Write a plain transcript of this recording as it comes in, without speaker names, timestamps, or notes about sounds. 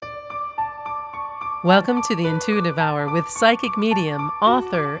Welcome to the Intuitive Hour with psychic medium,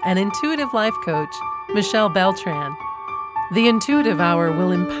 author, and intuitive life coach, Michelle Beltran. The Intuitive Hour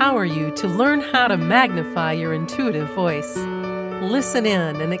will empower you to learn how to magnify your intuitive voice. Listen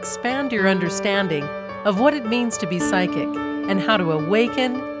in and expand your understanding of what it means to be psychic and how to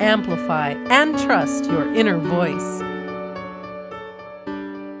awaken, amplify, and trust your inner voice.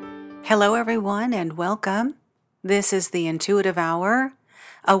 Hello, everyone, and welcome. This is the Intuitive Hour,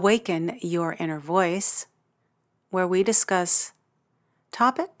 Awaken Your Inner Voice, where we discuss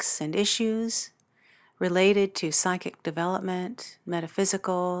topics and issues related to psychic development,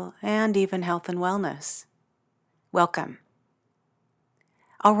 metaphysical, and even health and wellness. Welcome.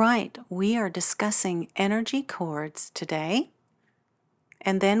 All right, we are discussing energy cords today,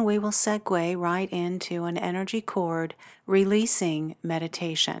 and then we will segue right into an energy cord releasing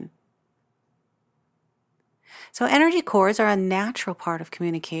meditation. So energy cords are a natural part of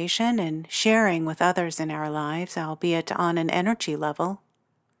communication and sharing with others in our lives, albeit on an energy level.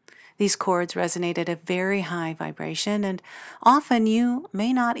 These cords resonate at a very high vibration, and often you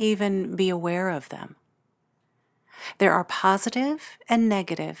may not even be aware of them. There are positive and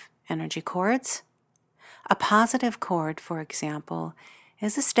negative energy cords. A positive cord, for example,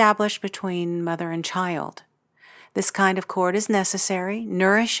 is established between mother and child. This kind of cord is necessary,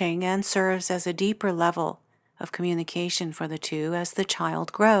 nourishing, and serves as a deeper level of communication for the two as the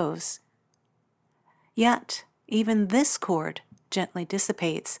child grows. Yet, even this cord gently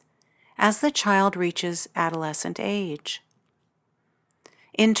dissipates as the child reaches adolescent age.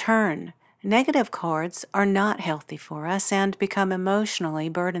 In turn, negative cords are not healthy for us and become emotionally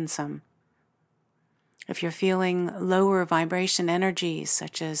burdensome. If you're feeling lower vibration energies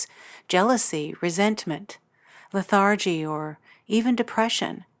such as jealousy, resentment, lethargy, or even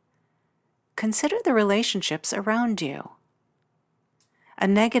depression, consider the relationships around you. A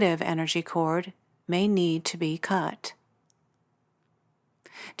negative energy cord may need to be cut.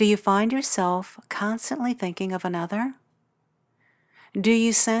 Do you find yourself constantly thinking of another? Do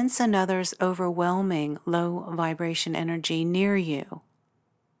you sense another's overwhelming low vibration energy near you?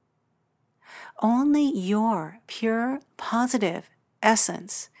 Only your pure, positive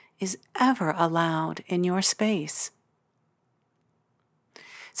essence is ever allowed in your space.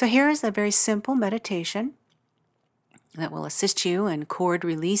 So here is a very simple meditation that will assist you in cord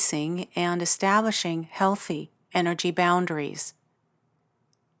releasing and establishing healthy energy boundaries.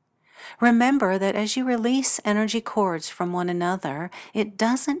 Remember that as you release energy cords from one another, it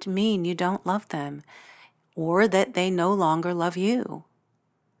doesn't mean you don't love them or that they no longer love you.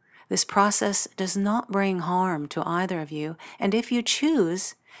 This process does not bring harm to either of you, and if you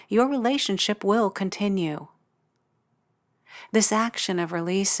choose, your relationship will continue. This action of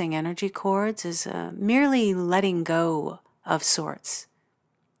releasing energy cords is merely letting go of sorts.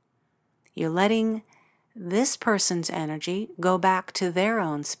 You're letting this person's energy go back to their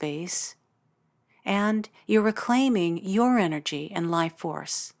own space, and you're reclaiming your energy and life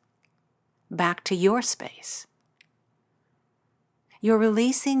force back to your space. You're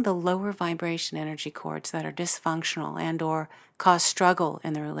releasing the lower vibration energy cords that are dysfunctional and or cause struggle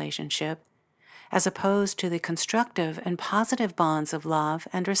in the relationship, as opposed to the constructive and positive bonds of love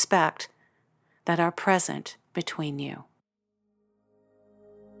and respect that are present between you.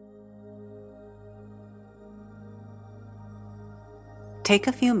 Take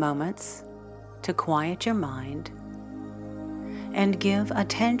a few moments to quiet your mind and give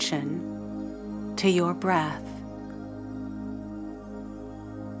attention to your breath.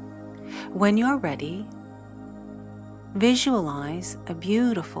 When you're ready, visualize a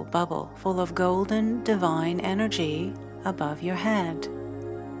beautiful bubble full of golden divine energy above your head.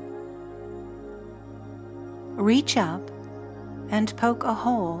 Reach up and poke a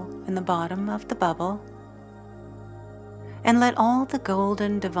hole in the bottom of the bubble and let all the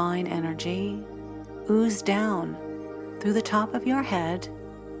golden divine energy ooze down through the top of your head,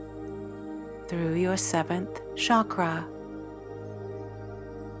 through your 7th chakra.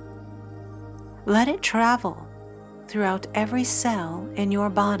 Let it travel throughout every cell in your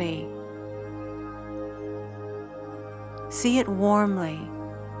body. See it warmly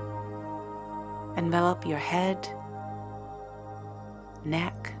envelop your head,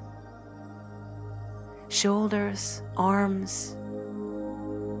 neck, shoulders, arms,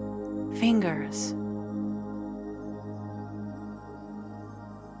 fingers.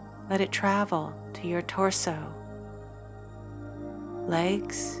 Let it travel to your torso,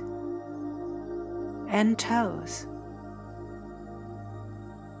 legs, and toes.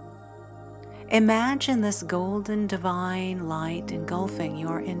 Imagine this golden divine light engulfing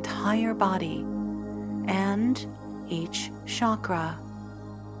your entire body and each chakra,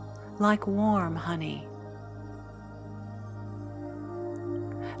 like warm honey.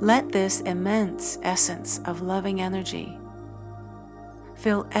 Let this immense essence of loving energy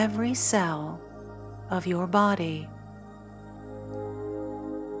fill every cell of your body.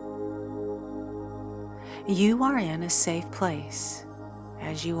 You are in a safe place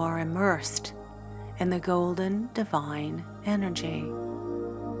as you are immersed in the golden divine energy.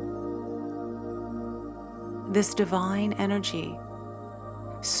 This divine energy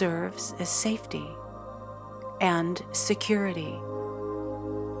serves as safety and security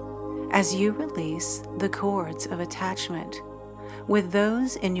as you release the cords of attachment with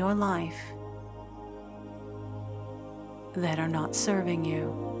those in your life that are not serving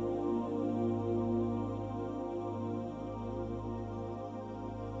you.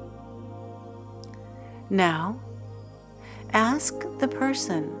 Now, ask the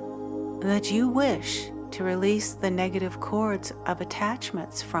person that you wish to release the negative cords of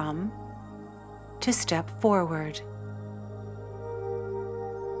attachments from to step forward.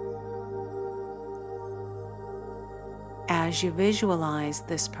 As you visualize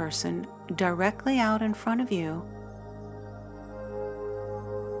this person directly out in front of you,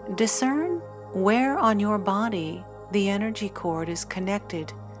 discern where on your body the energy cord is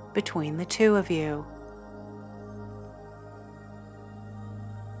connected between the two of you.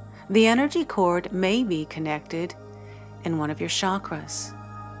 The energy cord may be connected in one of your chakras,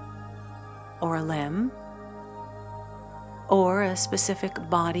 or a limb, or a specific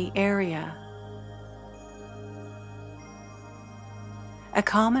body area. A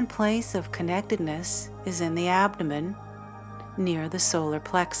common place of connectedness is in the abdomen, near the solar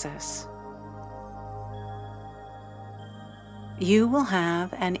plexus. You will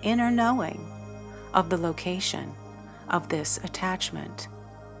have an inner knowing of the location of this attachment.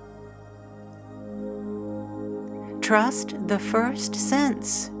 Trust the first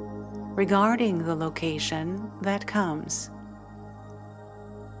sense regarding the location that comes.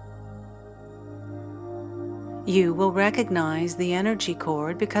 You will recognize the energy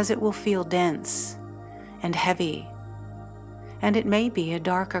cord because it will feel dense and heavy, and it may be a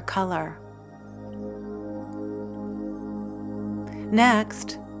darker color.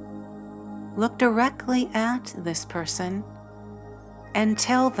 Next, look directly at this person and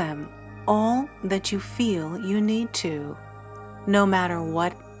tell them all that you feel you need to, no matter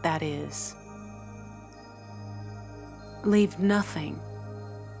what that is. Leave nothing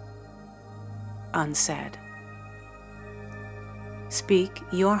unsaid. Speak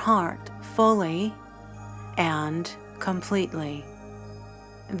your heart fully and completely.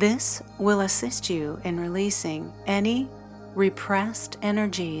 This will assist you in releasing any repressed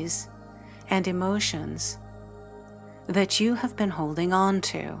energies and emotions that you have been holding on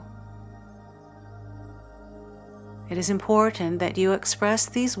to. It is important that you express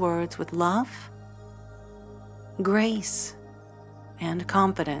these words with love, grace, and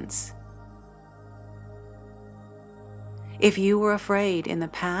confidence. If you were afraid in the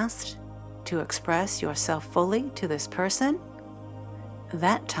past to express yourself fully to this person,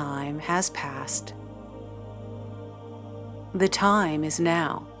 that time has passed. The time is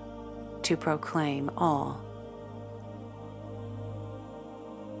now to proclaim all.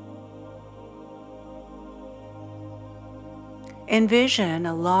 Envision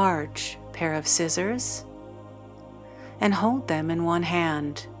a large pair of scissors and hold them in one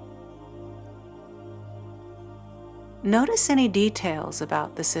hand. Notice any details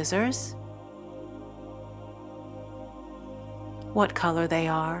about the scissors. What color they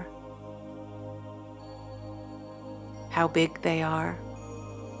are, how big they are.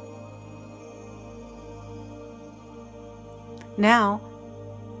 Now,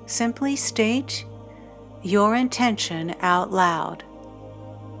 simply state your intention out loud.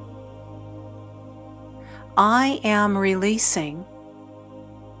 I am releasing,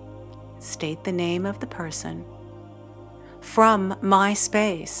 state the name of the person, from my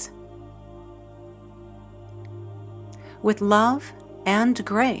space. With love and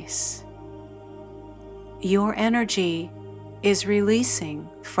grace, your energy is releasing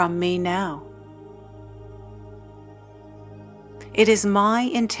from me now. It is my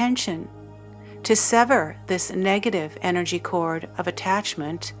intention to sever this negative energy cord of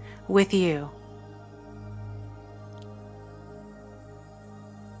attachment with you.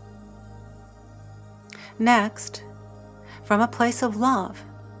 Next, from a place of love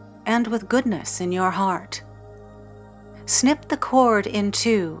and with goodness in your heart, snip the cord in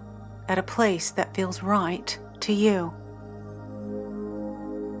two at a place that feels right to you.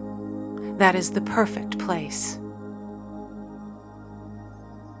 That is the perfect place.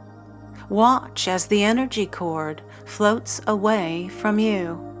 Watch as the energy cord floats away from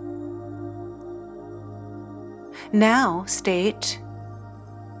you. Now state,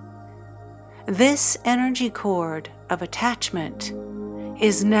 this energy cord of attachment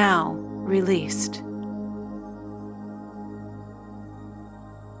is now released.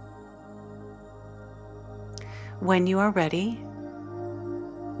 When you are ready,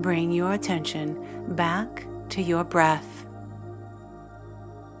 bring your attention back to your breath.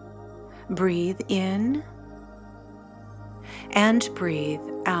 Breathe in and breathe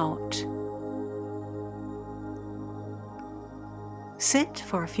out. Sit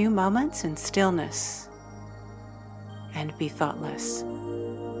for a few moments in stillness and be thoughtless.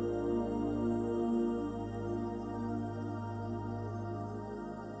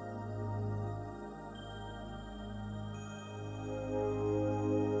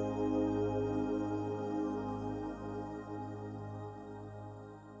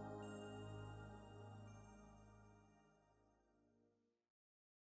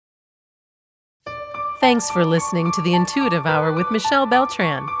 Thanks for listening to the Intuitive Hour with Michelle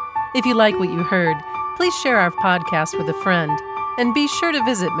Beltran. If you like what you heard, please share our podcast with a friend, and be sure to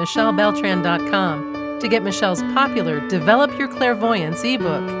visit michellebeltran.com to get Michelle's popular Develop Your Clairvoyance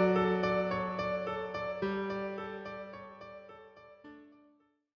ebook.